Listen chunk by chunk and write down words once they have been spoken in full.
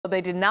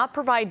they did not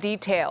provide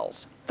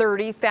details.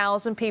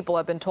 30,000 people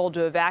have been told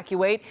to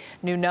evacuate.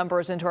 New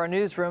numbers into our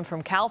newsroom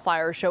from CAL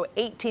FIRE show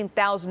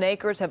 18,000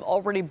 acres have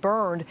already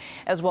burned,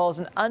 as well as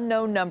an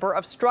unknown number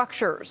of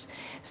structures.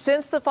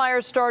 Since the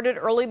fire started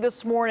early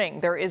this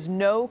morning, there is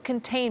no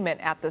containment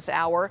at this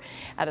hour.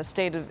 A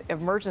state of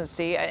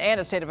emergency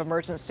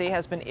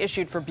has been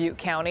issued for Butte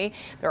County.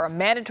 There are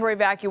mandatory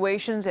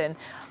evacuations in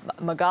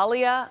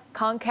Magalia,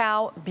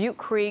 Concow, Butte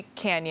Creek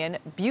Canyon,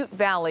 Butte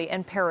Valley,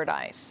 and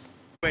Paradise.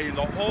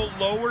 The whole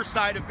lower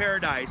side of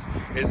Paradise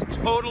is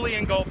totally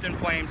engulfed in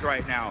flames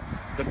right now.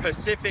 The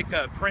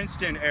Pacifica,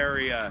 Princeton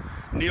area,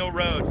 Neal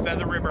Road,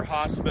 Feather River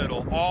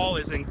Hospital, all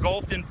is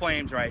engulfed in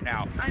flames right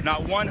now.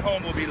 Not one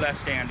home will be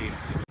left standing.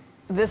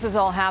 This is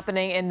all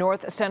happening in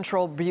north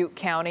central Butte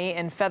County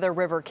in Feather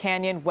River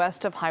Canyon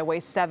west of Highway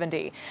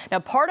 70. Now,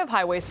 part of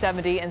Highway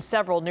 70 and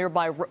several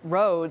nearby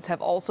roads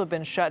have also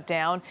been shut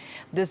down.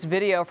 This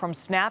video from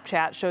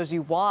Snapchat shows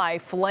you why.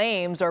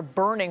 Flames are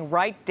burning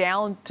right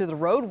down to the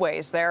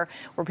roadways there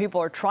where people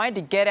are trying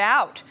to get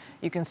out.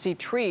 You can see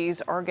trees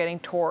are getting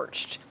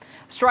torched.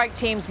 Strike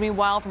teams,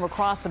 meanwhile, from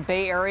across the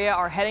Bay Area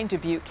are heading to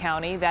Butte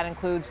County. That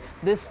includes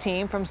this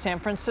team from San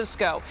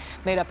Francisco,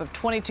 made up of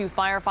 22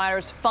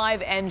 firefighters,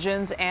 5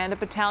 engines, and a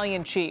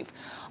battalion chief.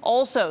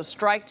 Also,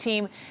 strike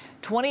team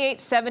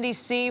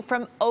 2870C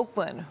from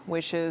Oakland,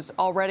 which is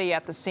already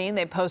at the scene.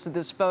 They posted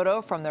this photo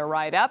from their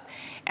ride up.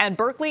 And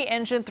Berkeley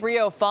Engine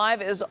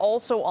 305 is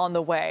also on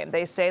the way.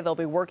 They say they'll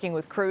be working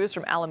with crews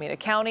from Alameda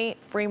County,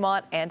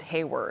 Fremont, and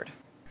Hayward.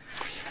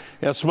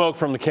 Now, smoke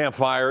from the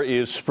campfire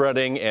is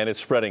spreading, and it's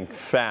spreading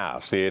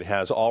fast. It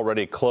has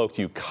already cloaked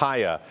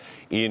Ukiah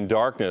in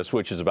darkness,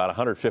 which is about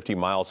 150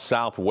 miles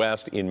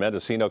southwest in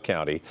Mendocino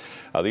County.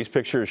 These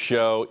pictures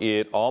show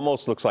it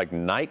almost looks like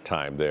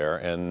nighttime there,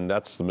 and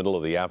that's the middle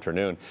of the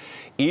afternoon.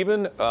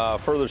 Even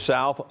further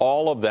south,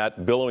 all of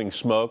that billowing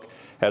smoke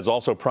has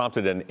also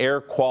prompted an air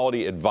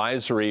quality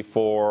advisory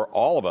for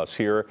all of us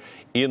here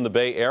in the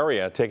Bay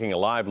Area. Taking a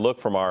live look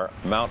from our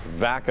Mount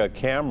Vaca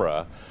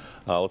camera.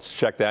 Let's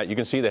check that. You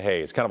can see the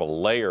haze, kind of a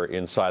layer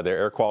inside there.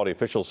 Air quality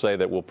officials say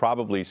that we'll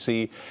probably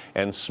see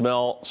and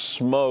smell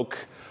smoke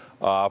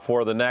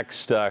for the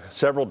next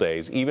several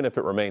days, even if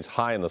it remains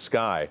high in the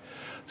sky.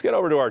 Let's get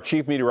over to our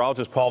chief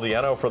meteorologist, Paul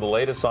Diano, for the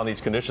latest on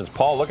these conditions.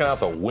 Paul, looking out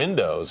the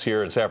windows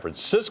here in San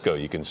Francisco,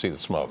 you can see the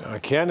smoke.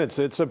 Ken,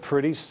 it's a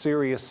pretty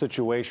serious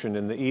situation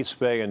in the East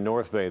Bay and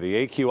North Bay.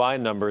 The AQI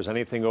numbers,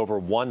 anything over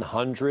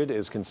 100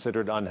 is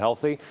considered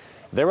unhealthy.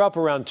 They're up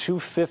around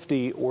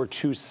 250 or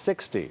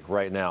 260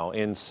 right now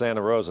in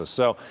Santa Rosa.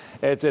 So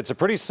it's a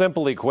pretty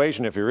simple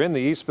equation. If you're in the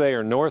East Bay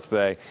or North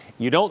Bay,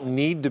 you don't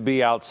need to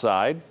be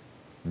outside.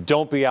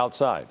 Don't be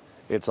outside.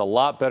 It's a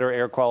lot better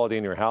air quality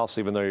in your house,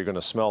 even though you're going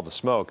to smell the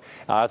smoke.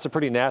 It's a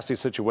pretty nasty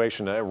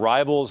situation. It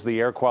rivals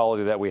the air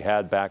quality that we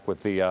had back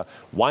with the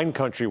wine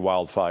country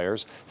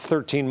wildfires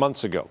 13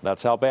 months ago.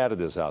 That's how bad it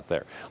is out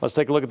there. Let's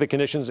take a look at the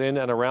conditions in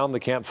and around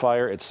the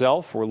campfire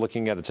itself. We're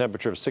looking at a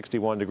temperature of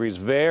 61 degrees,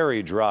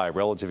 very dry,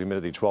 relative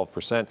humidity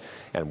 12%,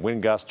 and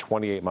wind gusts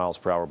 28 miles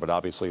per hour. But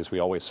obviously, as we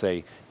always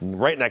say,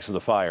 right next to the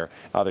fire,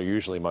 they're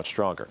usually much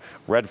stronger.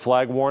 Red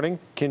flag warning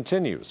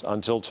continues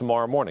until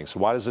tomorrow morning. So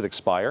why does it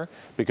expire?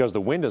 Because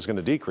the wind is going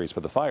to decrease,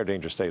 but the fire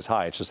danger stays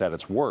high. It's just at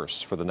its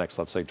worst for the next,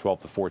 let's say, 12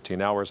 to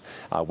 14 hours.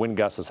 Wind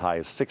gusts as high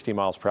as 60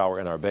 miles per hour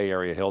in our Bay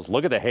Area hills.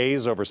 Look at the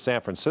haze over San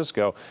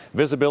Francisco.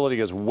 Visibility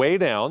is way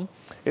down.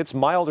 It's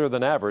milder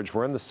than average.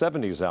 We're in the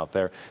 70s out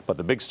there. But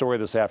the big story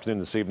this afternoon,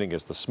 this evening,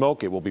 is the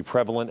smoke. It will be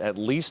prevalent at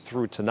least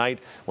through tonight,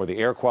 where the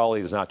air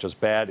quality is not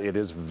just bad, it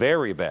is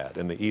very bad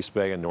in the East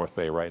Bay and North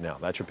Bay right now.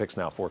 That's your PIX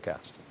Now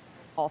forecast.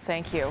 Well,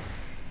 thank you.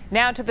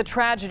 Now to the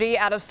tragedy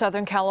out of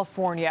Southern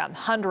California.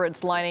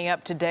 Hundreds lining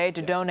up today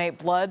to donate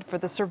blood for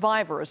the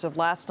survivors of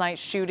last night's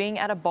shooting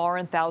at a bar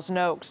in Thousand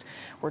Oaks,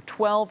 where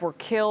 12 were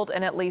killed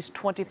and at least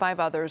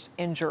 25 others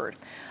injured.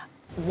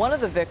 One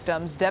of the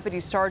victims, Deputy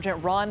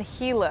Sergeant Ron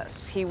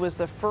Helis. He was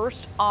the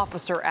first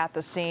officer at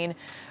the scene.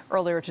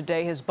 Earlier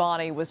today, his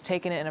body was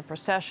taken in a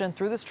procession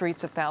through the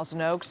streets of Thousand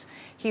Oaks.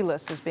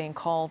 Helis is being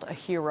called a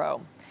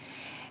hero.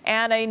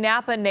 And a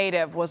Napa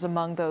native was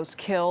among those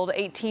killed.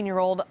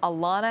 18-year-old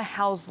Alana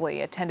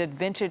Housley attended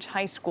Vintage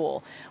High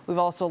School. We've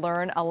also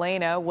learned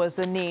Elena was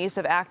the niece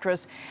of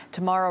actress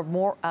Tamara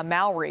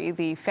Mowry.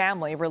 The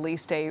family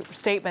released a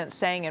statement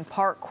saying in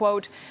part,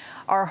 quote,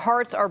 "Our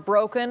hearts are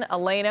broken.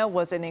 Elena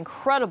was an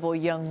incredible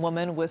young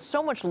woman with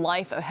so much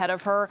life ahead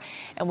of her,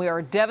 and we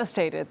are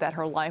devastated that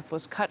her life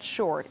was cut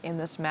short in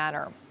this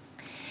manner."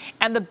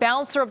 And the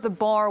bouncer of the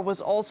bar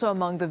was also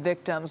among the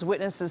victims.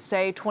 Witnesses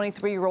say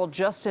 23-year-old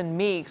Justin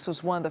Meeks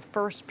was one of the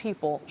first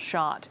people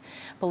shot.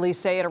 Police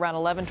say at around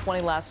 11:20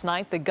 last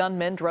night, the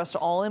gunman, dressed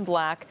all in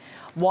black,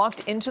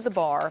 walked into the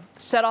bar,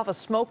 set off a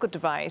smoke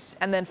device,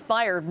 and then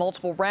fired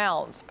multiple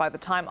rounds. By the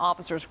time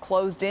officers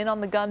closed in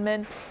on the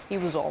gunman, he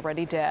was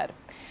already dead.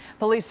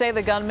 Police say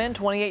the gunman,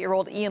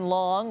 28-year-old Ian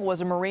Long, was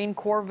a Marine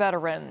Corps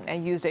veteran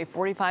and used a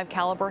 .45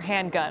 caliber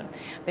handgun.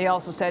 They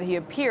also said he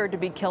appeared to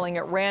be killing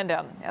at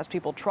random as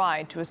people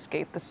tried to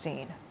escape the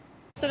scene.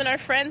 So then our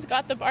friends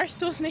got the bar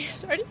stools and they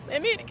started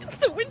slamming it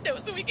against the window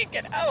so we could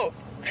get out.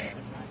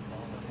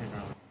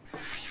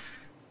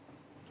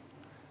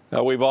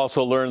 Now, we've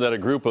also learned that a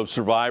group of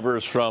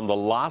survivors from the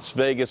Las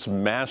Vegas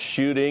mass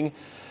shooting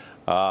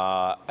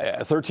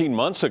 13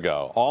 months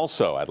ago,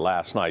 also at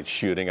last night's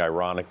shooting,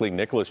 ironically,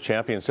 Nicholas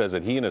Champion says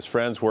that he and his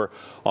friends were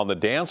on the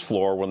dance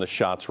floor when the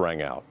shots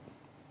rang out.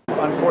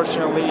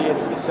 Unfortunately,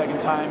 it's the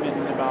second time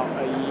in about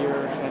a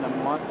year and a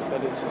month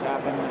that this has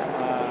happened.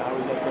 I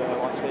was at the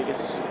Las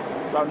Vegas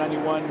Route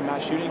 91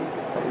 mass shooting.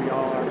 We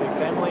all are a big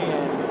family,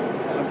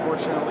 and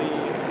unfortunately,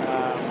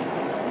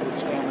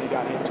 this family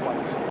got hit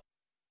twice.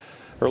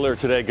 Earlier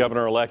today,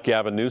 Governor-elect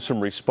Gavin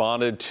Newsom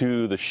responded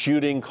to the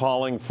shooting,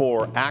 calling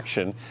for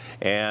action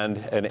and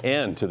an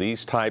end to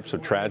these types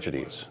of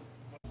tragedies.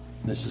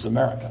 This is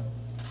America.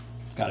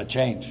 It's got to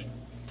change.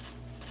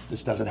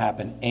 This doesn't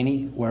happen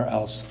anywhere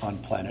else on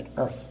planet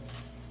Earth.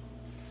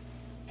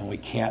 And we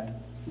can't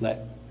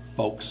let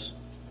folks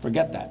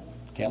forget that.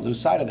 Can't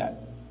lose sight of that.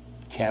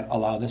 Can't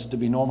allow this to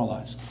be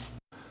normalized.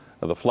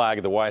 The flag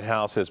of the White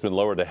House has been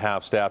lowered to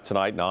half-staff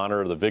tonight in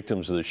honor of the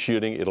victims of the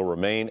shooting. It'll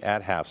remain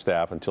at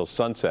half-staff until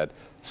sunset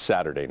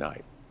Saturday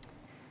night.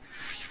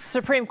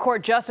 Supreme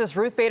Court Justice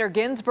Ruth Bader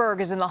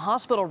Ginsburg is in the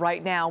hospital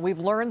right now. We've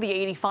learned the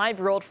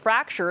 85-year-old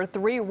fractured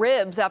 3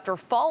 ribs after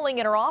falling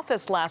in her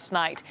office last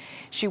night.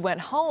 She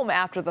went home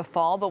after the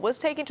fall, but was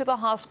taken to the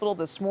hospital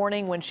this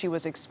morning when she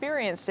was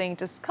experiencing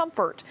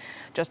discomfort.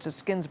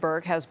 Justice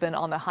Ginsburg has been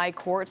on the high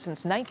court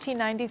since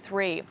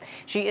 1993.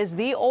 She is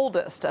the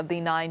oldest of the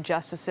 9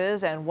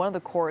 justices and one of the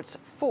court's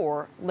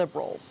 4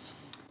 liberals.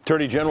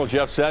 Attorney General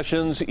Jeff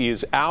Sessions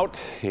is out.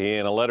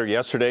 In a letter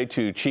yesterday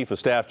to Chief of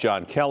Staff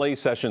John Kelly,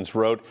 Sessions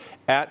wrote,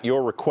 "At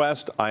your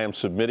request, I am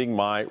submitting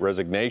my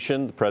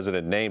resignation." The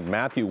president named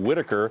Matthew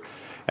Whitaker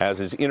as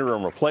his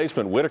interim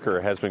replacement.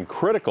 Whitaker has been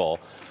critical,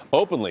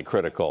 openly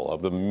critical,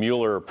 of the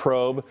Mueller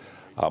probe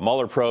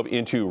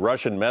into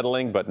Russian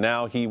meddling, but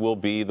now he will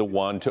be the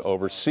one to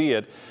oversee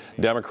it.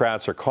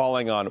 Democrats are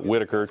calling on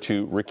Whitaker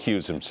to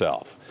recuse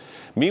himself.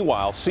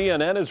 Meanwhile,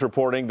 CNN is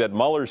reporting that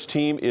Mueller's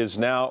team is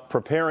now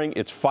preparing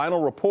its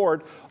final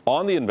report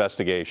on the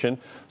investigation.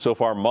 So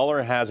far,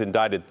 Mueller has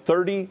indicted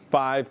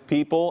 35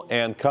 people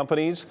and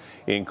companies,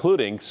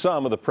 including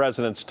some of the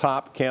president's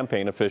top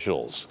campaign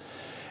officials.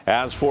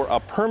 As for a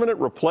permanent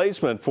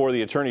replacement for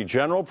the Attorney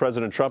General,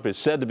 President Trump is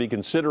said to be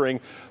considering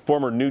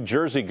former New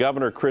Jersey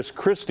Governor Chris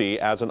Christie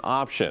as an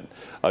option.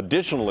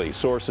 Additionally,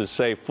 sources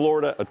say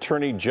Florida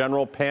Attorney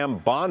General Pam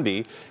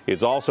Bondi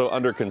is also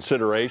under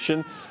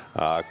consideration.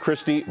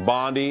 Christie,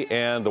 Bondi,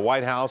 and the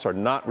White House are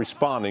not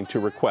responding to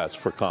requests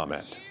for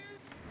comment.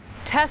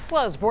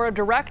 Tesla's board of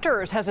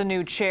directors has a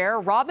new chair,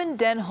 Robin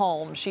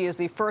Denholm. She is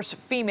the first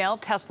female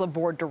Tesla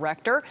board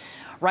director.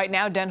 Right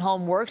now,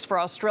 Denholm works for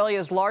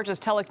Australia's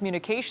largest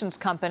telecommunications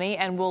company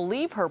and will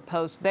leave her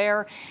post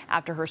there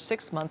after her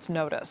 6 months'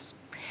 notice.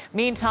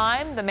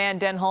 Meantime, the man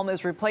Denholm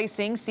is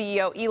replacing,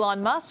 CEO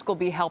Elon Musk, will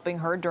be helping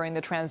her during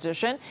the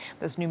transition.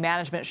 This new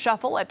management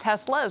shuffle at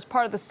Tesla is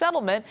part of the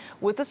settlement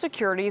with the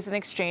Securities and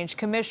Exchange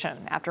Commission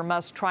after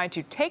Musk tried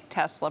to take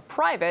Tesla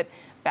private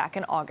back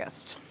in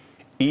August.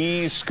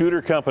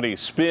 E-scooter company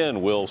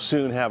Spin will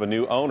soon have a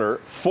new owner.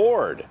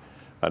 Ford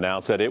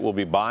announced that it will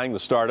be buying the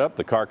startup.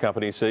 The car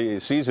company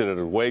sees it as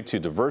a way to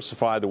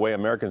diversify the way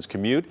Americans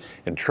commute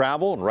and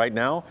travel. And right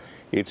now,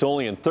 it's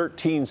only in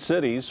 13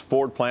 cities.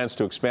 Ford plans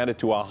to expand it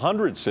to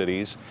 100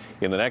 cities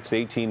in the next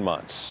 18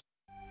 months.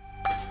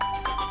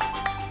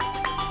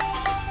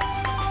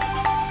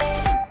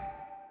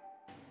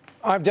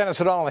 I'm Dennis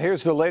O'Donnell.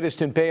 Here's the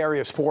latest in Bay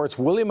Area sports.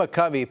 Willie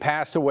McCovey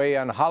passed away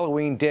on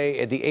Halloween Day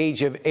at the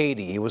age of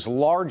 80. He was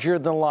larger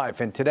than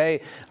life, and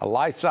today a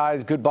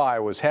life-size goodbye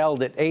was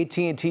held at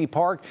AT&T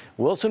Park.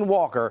 Wilson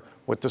Walker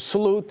with the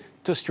salute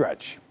to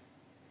Stretch.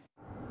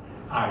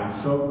 I'm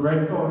so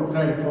grateful and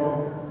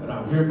thankful that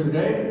I'm here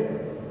today,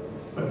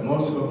 but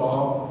most of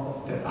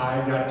all, that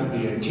I got to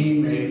be a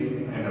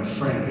teammate and a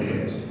friend of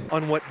his.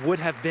 On what would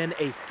have been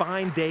a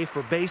fine day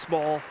for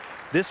baseball,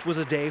 this was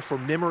a day for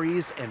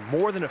memories and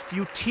more than a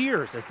few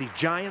tears as the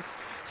Giants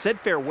said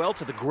farewell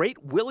to the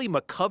great Willie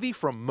McCovey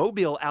from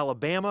Mobile,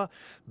 Alabama,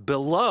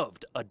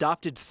 beloved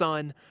adopted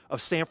son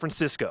of San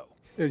Francisco.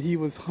 And he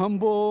was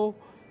humble,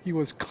 he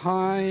was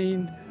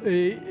kind,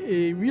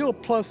 a real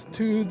plus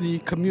to the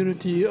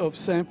community of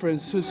San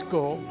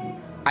Francisco.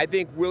 I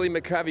think Willie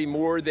McCovey,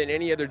 more than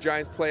any other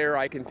Giants player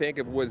I can think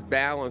of, was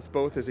balanced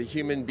both as a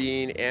human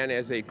being and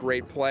as a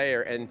great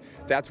player, and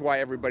that's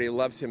why everybody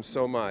loves him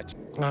so much.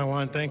 I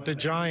want to thank the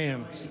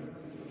Giants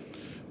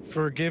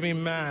for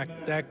giving Mac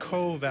that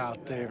cove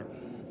out there.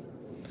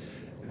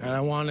 And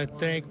I want to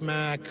thank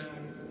Mac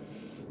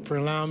for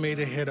allowing me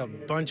to hit a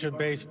bunch of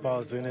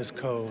baseballs in his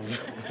cove.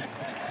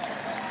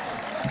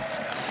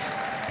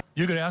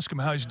 You could ask him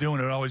how he's doing,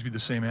 it'll always be the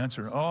same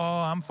answer. Oh,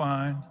 I'm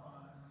fine.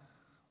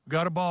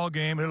 Got a ball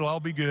game, it'll all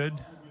be good.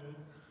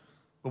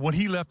 But when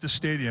he left the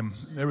stadium,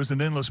 there was an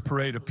endless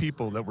parade of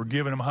people that were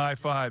giving him high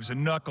fives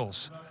and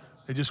knuckles.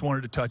 They just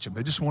wanted to touch him.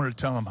 They just wanted to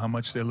tell him how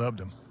much they loved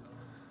him.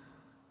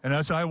 And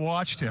as I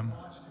watched him,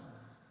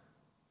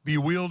 be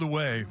wheeled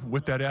away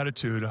with that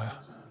attitude,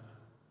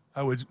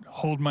 I would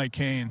hold my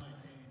cane.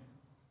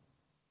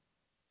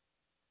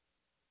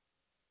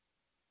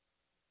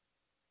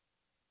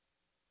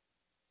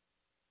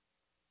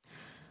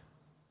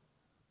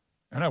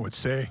 And I would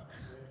say,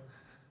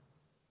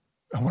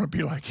 I want to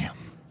be like him.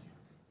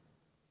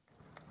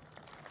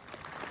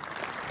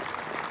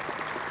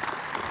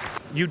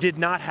 You did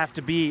not have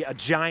to be a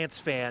Giants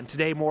fan.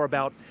 Today, more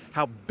about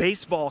how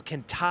baseball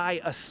can tie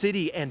a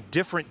city and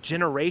different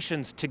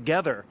generations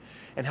together,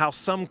 and how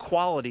some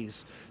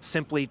qualities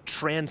simply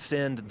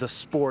transcend the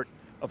sport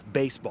of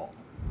baseball.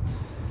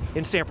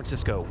 In San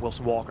Francisco,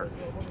 Wilson Walker,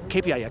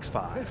 KPIX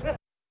 5.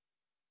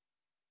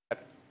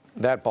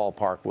 That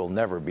ballpark will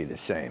never be the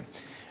same.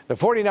 The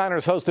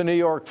 49ers host the New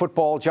York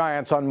Football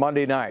Giants on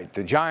Monday night.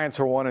 The Giants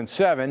are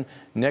 1-7.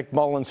 Nick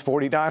Mullins'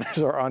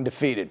 49ers are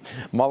undefeated.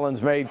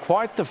 Mullins made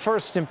quite the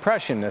first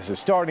impression as a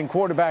starting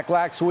quarterback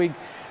last week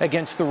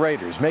against the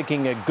Raiders.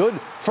 Making a good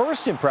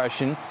first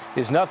impression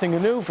is nothing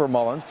new for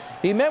Mullins.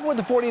 He met with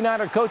the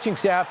 49er coaching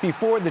staff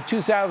before the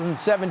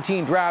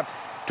 2017 draft,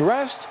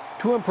 dressed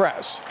to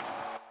impress.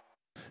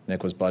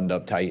 Nick was buttoned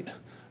up tight.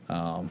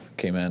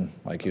 Came in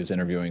like he was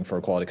interviewing for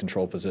a quality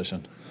control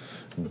position.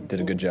 Did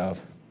a good job.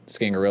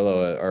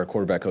 Scangarillo, our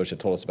quarterback coach, had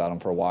told us about him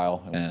for a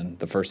while, and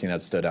the first thing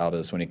that stood out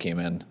is when he came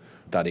in,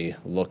 thought he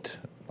looked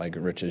like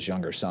Rich's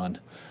younger son.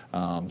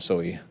 So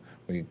we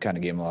kind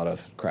of gave him a lot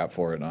of crap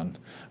for it on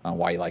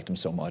why he liked him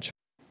so much.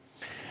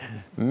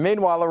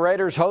 Meanwhile, the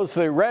Raiders host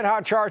the Red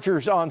Hot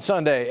Chargers on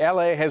Sunday.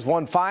 L.A. has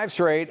won 5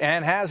 straight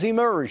and has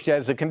emerged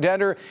as a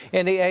contender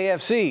in the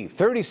AFC.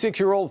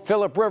 36-year-old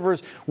Phillip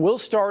Rivers will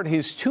start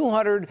his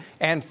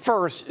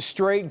 201st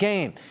straight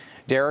game.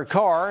 Derek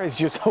Carr is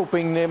just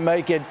hoping to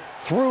make it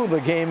through the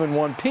game in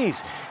one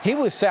piece. He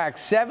was sacked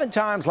 7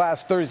 times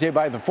last Thursday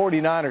by the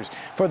 49ers.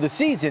 For the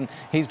season,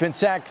 he's been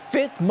sacked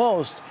 5th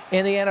most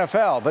in the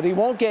NFL, but he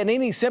won't get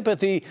any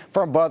sympathy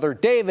from brother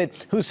David,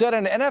 who set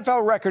an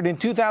NFL record in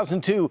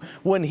 2002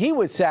 when he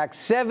was sacked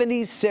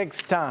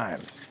 76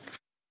 times.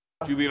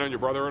 Do you lean on your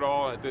brother at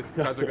all?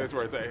 That's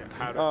where it's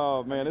at.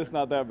 Oh man, it's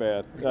not that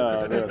bad.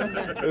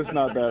 It's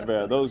not that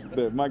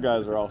bad. My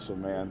guys are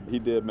awesome, man. He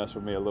did mess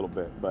with me a little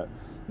bit, but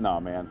no,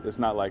 man, it's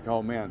not like,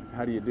 oh man,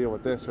 how do you deal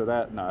with this or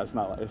that? No, it's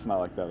not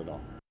like that at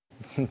all.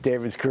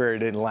 David's career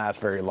didn't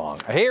last very long.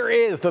 Here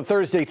is the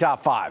Thursday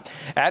top 5.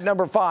 At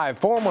number 5,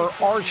 former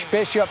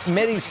Archbishop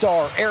Midi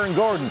star Aaron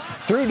Gordon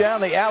threw down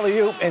the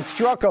alley-oop and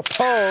struck a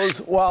pose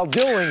while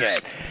doing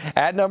it.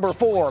 At number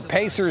 4,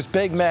 Pacers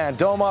big man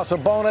Domas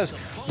Sabonis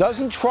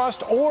doesn't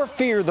trust or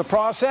fear the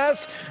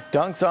process.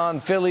 Dunks on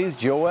Phillies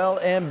Joel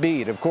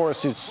Embiid. Of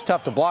course, it's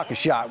tough to block a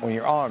shot when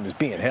your arm is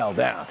being held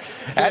down.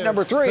 At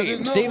number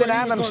 3, Steven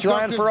Adams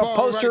trying for a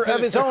poster of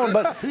his own,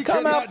 but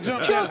come out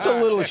just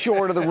a little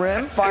short of the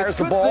rim. Fires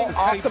the ball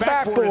off the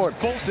backboard.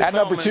 At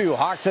number 2,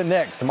 Hawks and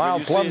Knicks.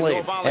 Miles Plumlee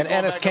and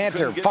Enes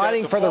Kanter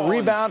fighting for the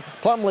rebound.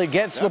 Plumlee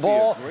gets the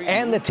ball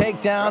and the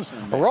takedown.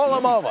 Roll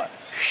him over.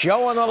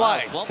 Showing the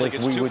lights, as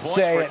we would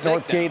say at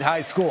Northgate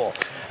High School.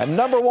 And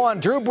number 1,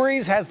 Drew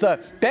Brees has the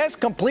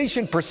best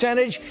completion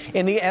percentage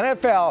in the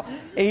NFL,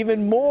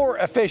 even more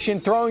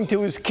efficient throwing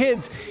to his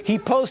kids. He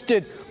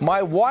posted,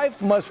 "My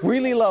wife must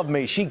really love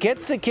me. She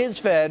gets the kids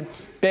fed,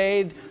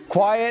 bathed,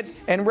 quiet,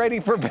 and ready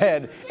for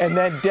bed, and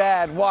then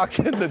dad walks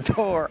in the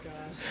door."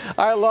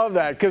 I love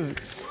that, because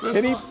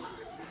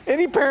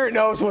any parent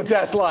knows what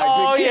that's like.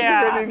 Oh, the kids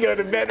yeah. are ready to go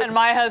to bed. And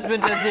my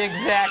husband does the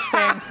exact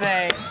same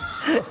thing.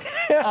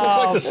 Looks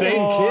like the same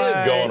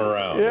kid going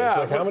around.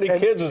 Yeah. Like, how many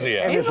kids does he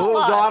have? And his little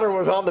daughter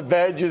was on the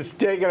bed just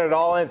taking it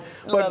all in.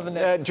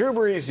 But Drew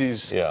Brees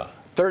is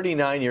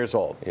 39 years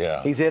old.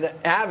 Yeah. He's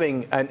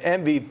having an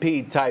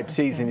MVP type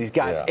season. He's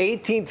got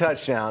 18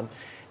 touchdowns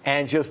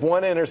and just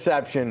 1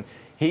 interception.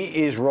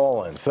 He is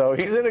rolling. So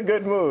he's in a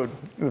good mood.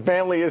 The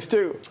family is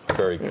too.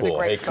 Very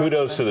cool. Hey,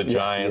 kudos to the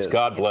Giants. Yes.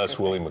 God bless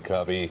Willie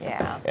McCovey.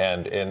 Yeah.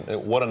 And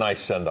what a nice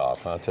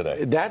send-off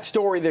today. That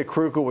story that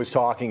Kruger was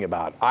talking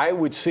about, I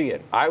would see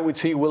it. I would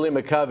see Willie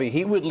McCovey.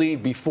 He would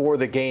leave before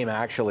the game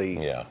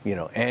actually,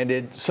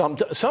 ended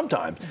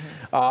sometimes.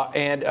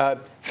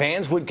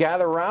 Fans would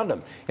gather around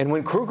him. And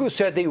when Kruger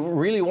said they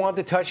really wanted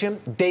to touch him,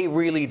 they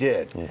really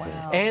did.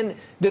 Wow. And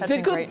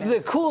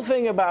the cool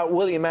thing about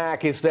Willie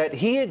Mack is that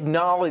he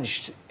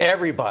acknowledged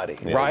everybody,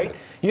 right?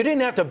 You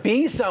didn't have to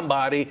be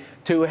somebody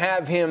to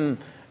have him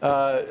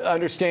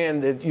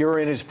understand that you're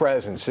in his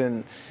presence.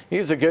 And he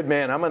was a good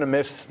man. I'm going to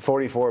miss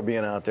 44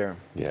 being out there.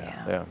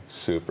 Yeah.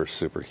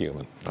 Super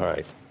human. All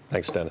right.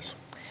 Thanks, Dennis.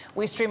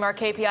 We stream our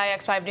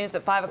KPIX 5 News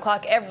at 5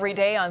 o'clock every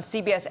day on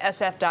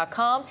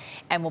CBSSF.com,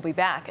 and we'll be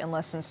back in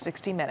less than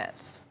 60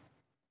 minutes.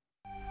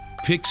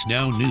 PIX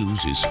Now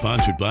News is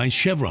sponsored by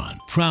Chevron,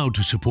 proud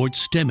to support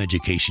STEM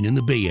education in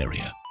the Bay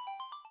Area.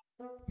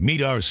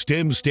 Meet our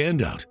STEM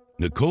standout,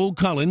 Nicole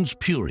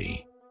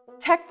Collins-Puri.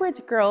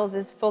 TechBridge Girls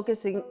is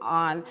focusing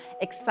on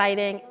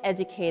exciting,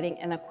 educating,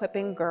 and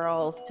equipping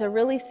girls to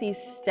really see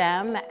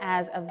STEM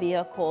as a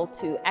vehicle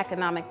to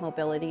economic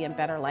mobility and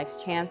better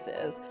life's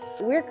chances.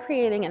 We're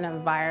creating an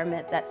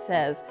environment that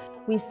says,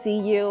 we see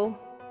you,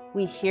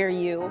 we hear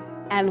you,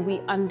 and we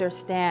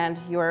understand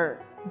your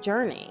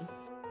journey.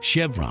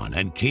 Chevron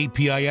and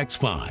KPIX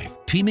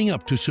 5 teaming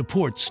up to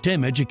support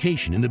STEM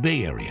education in the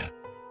Bay Area.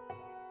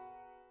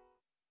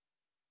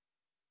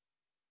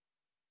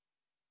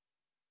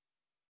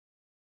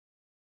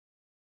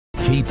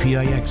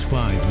 KPIX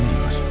 5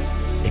 News.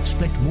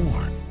 Expect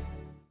more.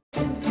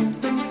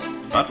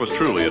 That was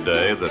truly a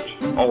day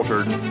that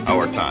altered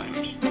our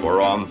times.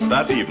 For on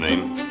that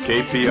evening,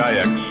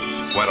 KPIX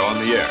went on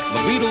the air. The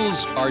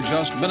Beatles are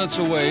just minutes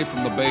away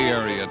from the Bay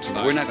Area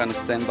tonight. We're not going to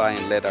stand by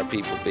and let our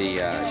people be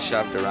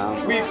shoved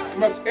around. We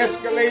must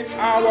escalate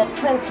our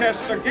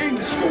protest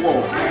against the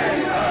war.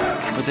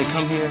 But they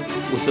come here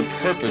with the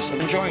purpose of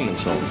enjoying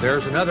themselves.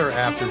 There's another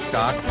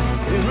aftershock.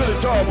 It's really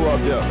terrible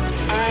up there.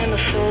 I am a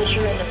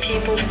soldier in the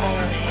People's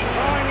Army.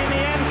 Going in the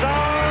end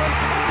zone.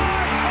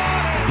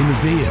 In the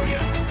Bay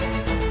Area,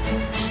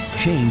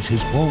 change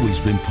has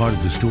always been part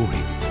of the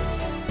story.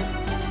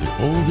 And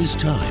all this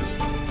time,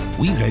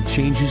 we've had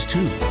changes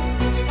too.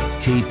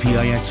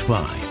 KPIX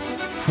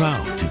 5,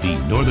 proud to be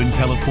Northern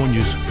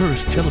California's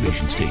first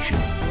television station.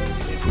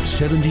 For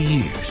 70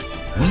 years,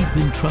 we've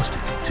been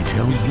trusted to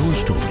tell your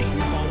story.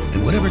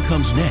 And whatever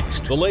comes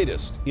next. The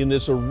latest in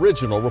this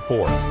original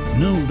report.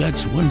 No,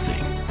 that's one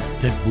thing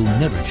that will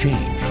never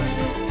change.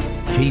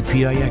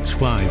 KPIX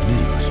 5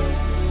 News.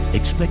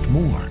 Expect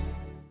more.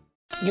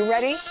 You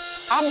ready?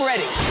 I'm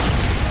ready.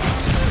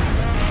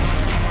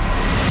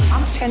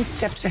 I'm 10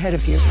 steps ahead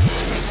of you.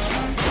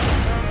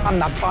 I'm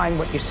not buying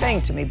what you're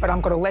saying to me, but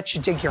I'm going to let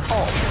you dig your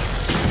hole.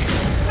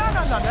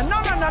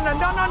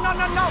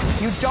 No.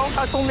 You don't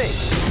hustle me.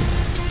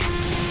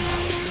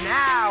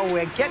 Now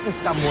we're getting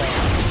somewhere.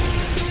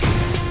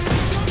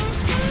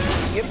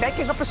 You're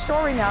making up a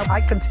story now.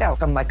 I can tell.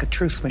 I'm like a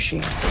truth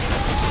machine.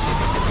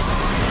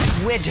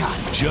 We're done.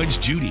 Judge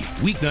Judy,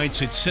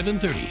 weeknights at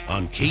 7:30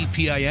 on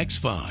KPIX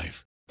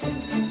 5.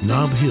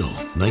 Nob Hill,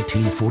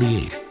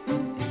 1948.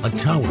 A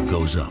tower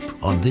goes up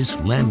on this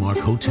landmark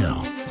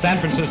hotel. San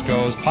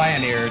Francisco's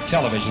pioneer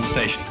television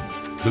station.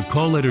 The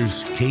call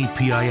letters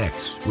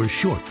KPIX were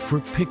short for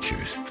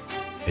pictures,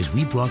 as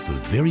we brought the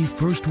very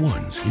first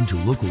ones into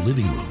local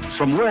living rooms.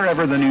 From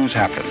wherever the news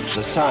happens.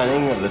 The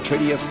signing of the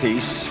Treaty of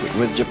Peace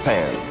with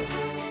Japan.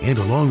 And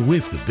along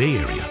with the Bay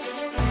Area,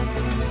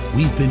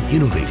 we've been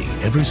innovating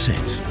ever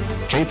since.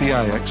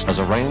 KPIX has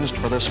arranged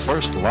for this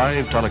first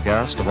live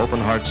telecast of open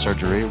heart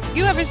surgery.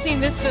 You ever seen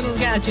this little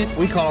gadget?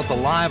 We call it the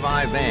Live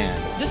Eye Van.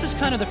 This is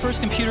kind of the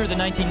first computer of the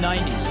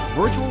 1990s.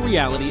 Virtual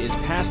reality is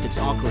past its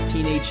awkward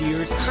teenage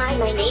years. Hi,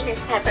 my name is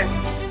Pepper.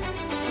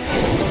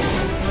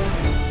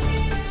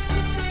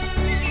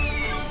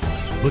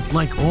 But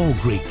like all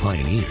great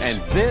pioneers,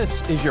 and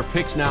this is your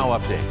PIX Now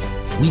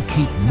update. We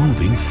keep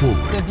moving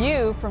forward. The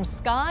view from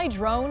Sky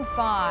Drone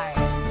 5.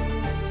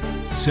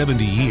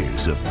 70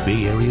 years of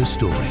Bay Area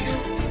stories.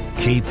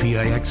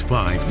 KPIX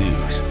 5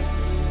 News.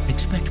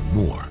 Expect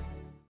more.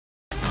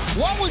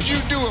 What would you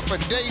do if a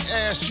date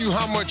asked you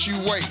how much you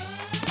weigh?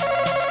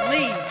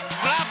 Leave.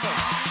 Slap him.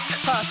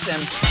 Cuss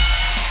him.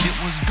 It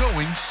was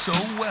going so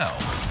well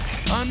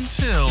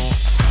until...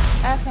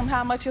 Ask him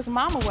how much his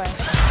mama weighs.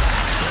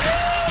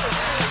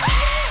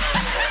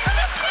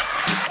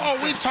 Oh,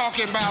 we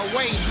talking about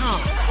weight, huh?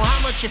 Well,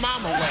 how much your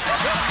mama weigh?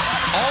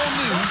 All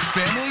new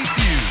Family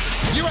Feud.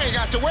 You ain't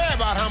got to worry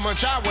about how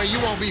much I weigh. You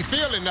won't be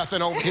feeling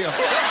nothing over here.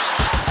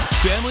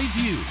 Family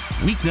Feud,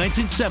 weeknights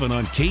at 7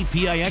 on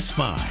KPIX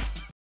 5.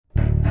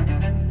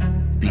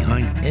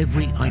 Behind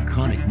every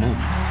iconic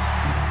moment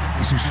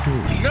is a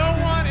story. No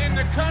one in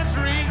the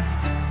country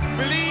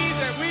believed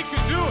that we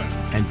could do it.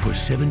 And for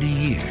 70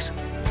 years,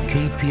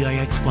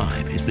 KPIX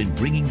 5 has been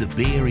bringing the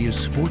Bay Area's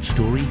sports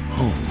story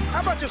home.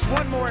 How about just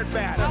one more at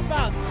bat? How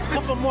about a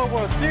couple more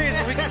World Series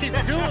so we can keep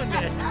doing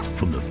this?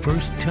 From the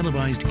first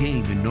televised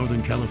game in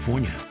Northern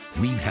California,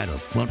 we've had a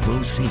front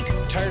row seat.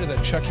 Tired of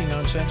that Chucky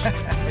nonsense?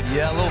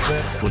 Yeah, a little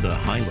bit. For the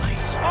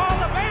highlights. Oh,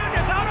 the band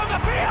is out on the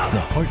field!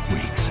 The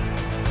heartbreaks.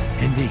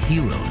 And the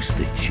heroes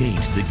that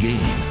changed the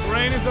game.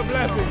 Rain is a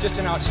blessing. Just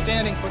an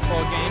outstanding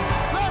football game.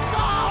 Let's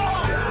go!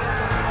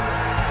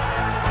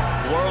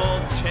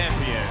 World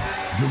champion.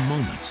 The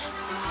moments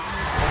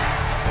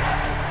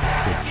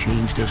that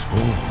changed us all.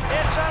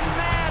 It's a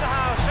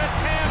madhouse at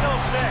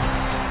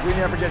Candlestick. We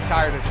never get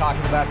tired of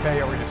talking about Bay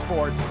Area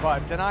sports,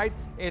 but tonight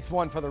it's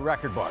one for the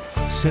record books.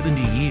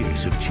 70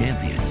 years of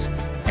champions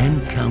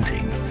and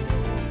counting.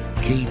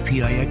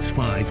 KPIX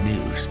 5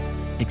 News.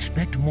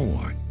 Expect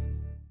more.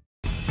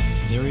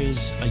 There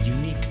is a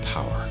unique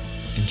power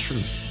in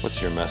truth. What's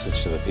your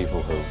message to the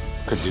people who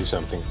could do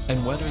something?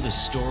 And whether the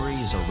story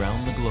is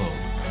around the globe,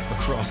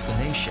 across the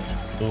nation,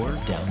 or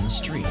down the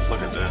street.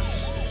 Look at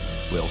this.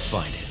 We'll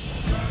find it.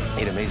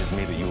 It amazes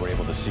me that you were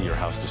able to see your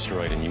house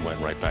destroyed and you went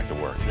right back to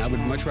work. And I would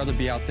much rather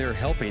be out there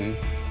helping.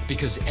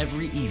 Because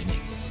every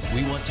evening,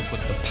 we want to put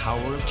the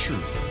power of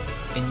truth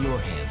in your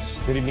hands.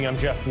 Good evening, I'm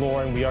Jeff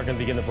Glore, and we are going to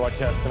begin the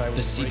broadcast tonight.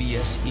 The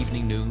CBS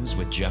Evening News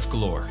with Jeff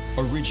Glore.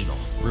 Original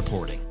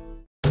reporting.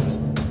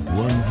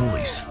 One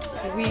voice.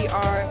 we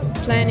are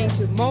planning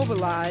to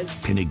mobilize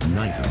can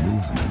ignite a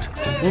movement.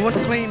 We want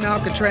to claim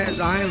Alcatraz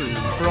Island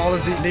for all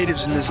of the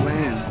natives in this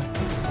land.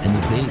 And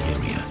the Bay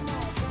Area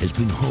has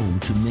been home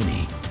to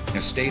many. A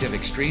state of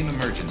extreme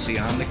emergency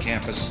on the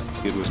campus.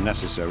 It was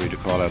necessary to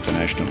call out the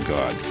National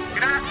Guard.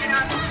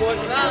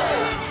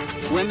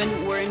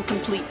 Women were in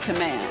complete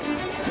command.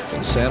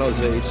 And San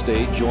Jose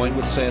State joined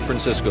with San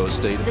Francisco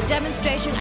State. The demonstration